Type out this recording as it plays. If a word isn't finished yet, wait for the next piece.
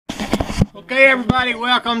Okay everybody,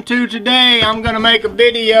 welcome to today. I'm going to make a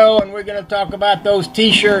video and we're going to talk about those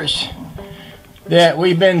t-shirts that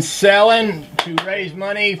we've been selling to raise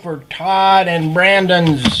money for Todd and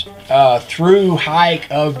Brandon's through hike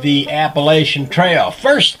of the Appalachian Trail.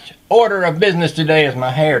 First order of business today is my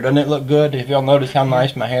hair. Doesn't it look good? If y'all notice how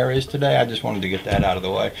nice my hair is today, I just wanted to get that out of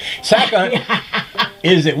the way. Second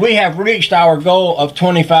is that we have reached our goal of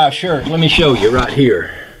 25 shirts. Let me show you right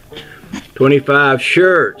here. 25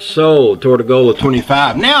 shirts sold toward a goal of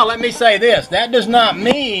 25. Now let me say this, that does not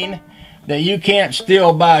mean that you can't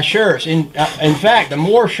still buy shirts. In fact, the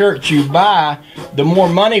more shirts you buy, the more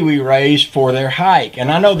money we raise for their hike.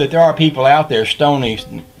 And I know that there are people out there, Stoney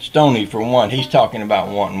for one, he's talking about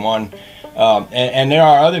wanting one. And there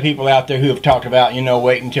are other people out there who have talked about, you know,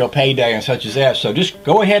 waiting until payday and such as that. So just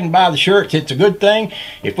go ahead and buy the shirts. It's a good thing.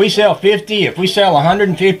 If we sell 50, if we sell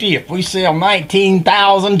 150, if we sell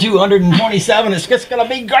 19,227, it's just going to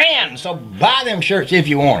be grand. So buy them shirts if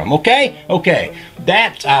you want them, okay? Okay,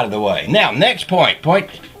 that's out of the way. Now, next point, point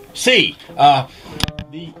C.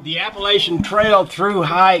 The Appalachian Trail Through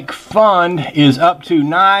Hike Fund is up to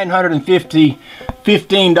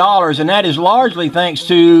 $915, and that is largely thanks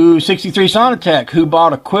to 63 Sonotech, who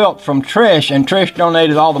bought a quilt from Trish, and Trish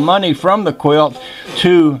donated all the money from the quilt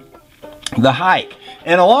to the hike.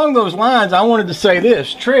 And along those lines, I wanted to say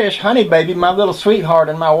this. Trish, honey baby, my little sweetheart,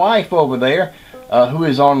 and my wife over there, who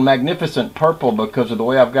is on magnificent purple because of the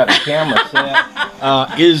way I've got the camera set,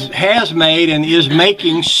 has made and is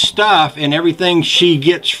making stuff, and everything she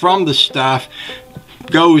gets from the stuff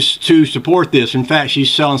goes to support this. In fact,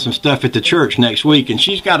 she's selling some stuff at the church next week, and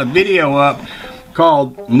she's got a video up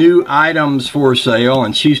called New Items for Sale,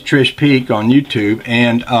 and she's Trish Peek on YouTube,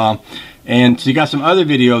 and she got some other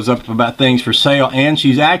videos up about things for sale, and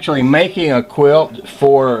she's actually making a quilt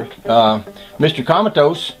for Mr.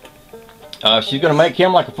 Comatose. She's going to make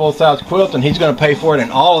him like a full-size quilt, and he's going to pay for it,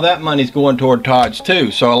 and all of that money is going toward Todd's too.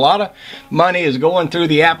 So a lot of money is going through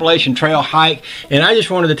the Appalachian Trail hike, and I just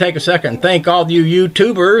wanted to take a second and thank all you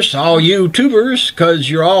YouTubers, because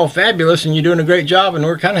you're all fabulous and you're doing a great job, and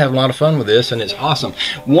we're kind of having a lot of fun with this, and it's awesome.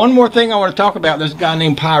 One more thing I want to talk about, there's a guy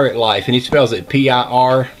named Pirate Life, and he spells it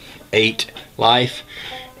P-I-R-8 Life,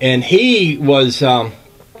 and he was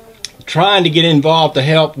trying to get involved to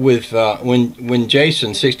help with when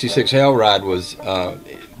Jason 66 Hellride was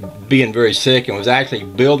being very sick, and was actually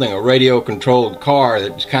building a radio controlled car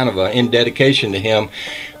that was kind of in dedication to him,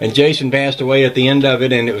 and Jason passed away at the end of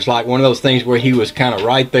it, and it was like one of those things where he was kind of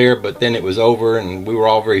right there, but then it was over, and we were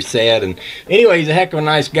all very sad. And anyway, he's a heck of a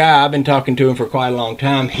nice guy. I've been talking to him for quite a long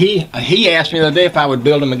time. He asked me the other day if I would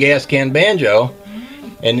build him a gas can banjo,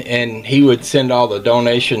 and he would send all the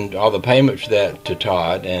donation, all the payment for that to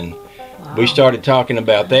Todd, and we started talking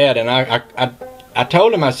about that, and I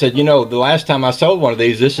told him, I said, you know, the last time I sold one of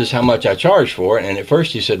these, this is how much I charged for it. And at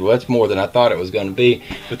first he said, well, that's more than I thought it was going to be.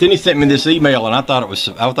 But then he sent me this email, and I thought it was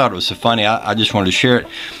so funny. I just wanted to share it.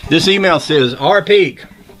 This email says, rpeek,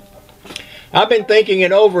 I've been thinking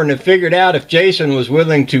it over and have figured out if Jason was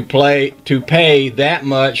willing to pay that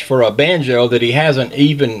much for a banjo that he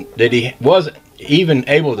wasn't even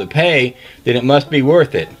able to pay, then it must be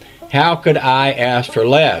worth it. How could I ask for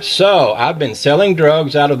less? So I've been selling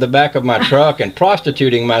drugs out of the back of my truck and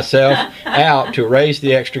prostituting myself out to raise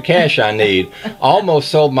the extra cash I need. Almost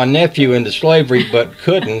sold my nephew into slavery, but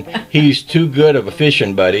couldn't. He's too good of a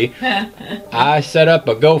fishing buddy. I set up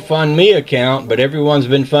a GoFundMe account, but everyone's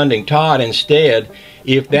been funding Todd instead.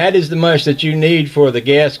 If that is the much that you need for the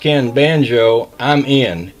gas can banjo, I'm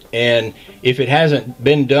in. And if it hasn't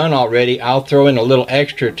been done already, I'll throw in a little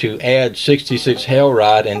extra to add 66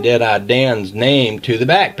 Hellride and Deadeye Dan's name to the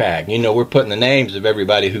backpack. You know, we're putting the names of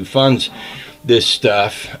everybody who funds this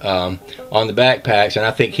stuff on the backpacks, and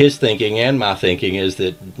I think his thinking and my thinking is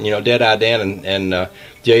that, you know, Deadeye Dan and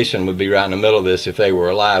Jason would be right in the middle of this if they were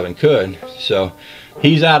alive and could. So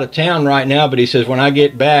he's out of town right now, but he says when I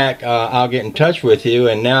get back, I'll get in touch with you,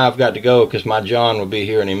 and now I've got to go because my John will be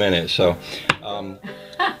here any minute. So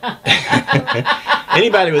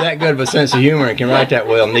anybody with that good of a sense of humor and can write that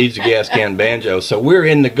well needs a gas can banjo. So we're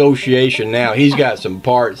in negotiation now. He's got some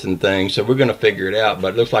parts and things, so we're going to figure it out.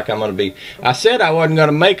 But it looks like I'm going to be, I said I wasn't going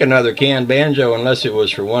to make another can banjo unless it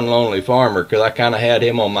was for One Lonely Farmer, because I kind of had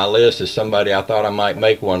him on my list as somebody I thought I might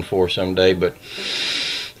make one for someday. But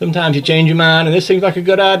sometimes you change your mind, and this seems like a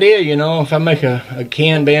good idea, you know. If I make a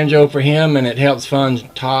can banjo for him and it helps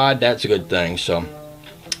fund Todd, that's a good thing. So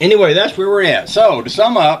anyway, that's where we're at. So to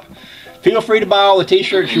sum up, feel free to buy all the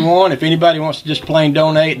t-shirts you want. If anybody wants to just plain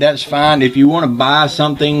donate, that's fine. If you want to buy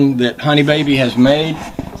something that Honey Baby has made,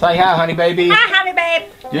 say hi, Honey Baby. Hi, Honey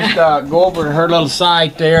Babe. Just go over to her little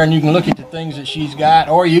site there, and you can look at the things that she's got,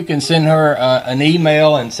 or you can send her an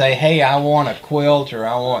email and say, hey, I want a quilt, or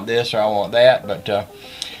I want this, or I want that. But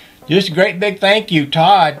just a great big thank you.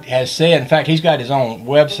 Todd has said, in fact, he's got his own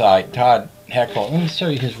website, Todd Heckle. Let me show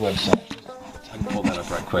you his website. I can pull that up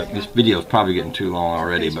right quick. This video is probably getting too long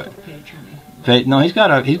already, but no, he's got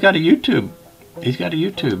a YouTube. He's got a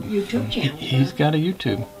YouTube. YouTube channel. He's got a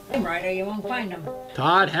YouTube. Right, or you won't find him.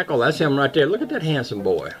 Todd Heckle, that's him right there. Look at that handsome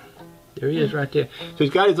boy. There he is right there. So he's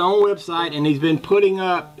got his own website, and he's been putting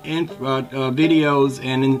up videos,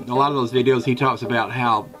 and in a lot of those videos he talks about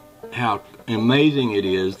how amazing it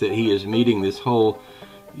is that he is meeting this whole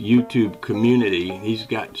YouTube community. He's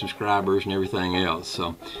got subscribers and everything else.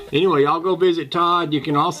 So anyway, y'all go visit Todd. You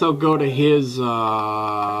can also go to his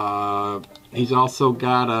he's also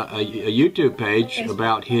got a YouTube page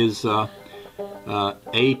about his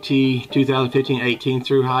AT 2015-18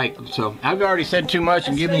 through hike. So I've already said too much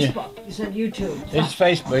and given you. You said YouTube. It's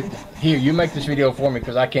Facebook. Here, you make this video for me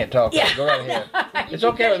because I can't talk. Yeah. Go right ahead. It's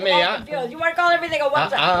okay with me. You want to call everything a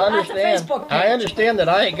WhatsApp? I understand. Facebook page. I understand that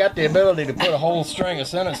I ain't got the ability to put a whole string of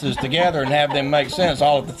sentences together and have them make sense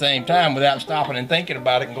all at the same time without stopping and thinking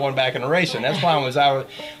about it and going back and erasing. That's why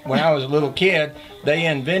when I was a little kid, they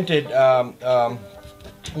invented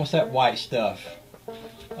what's that white stuff?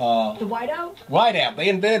 The whiteout? Whiteout. They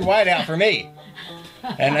invented whiteout for me.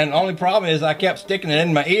 And the only problem is I kept sticking it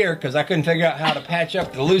in my ear because I couldn't figure out how to patch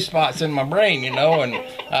up the loose spots in my brain, you know. And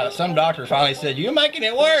some doctor finally said, "You're making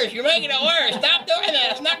it worse. You're making it worse. Stop doing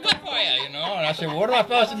that. It's not good for you, you know." And I said, "What am I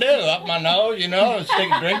supposed to do? Up my nose, you know, and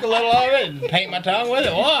drink a little of it and paint my tongue with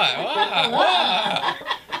it? Why?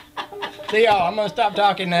 See y'all, I'm going to stop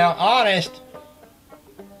talking now. Honest.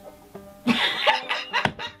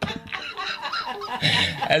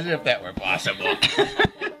 As if that were possible.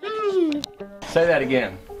 Say that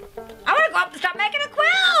again. I want to go up and start making a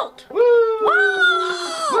quilt. Woo!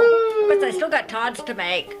 Whoa! Woo! But I still got Todd's to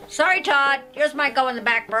make. Sorry, Todd. Yours might go in the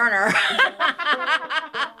back burner.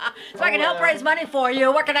 So I can help raise money for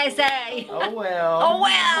you. What can I say? Oh well. Oh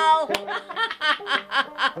well.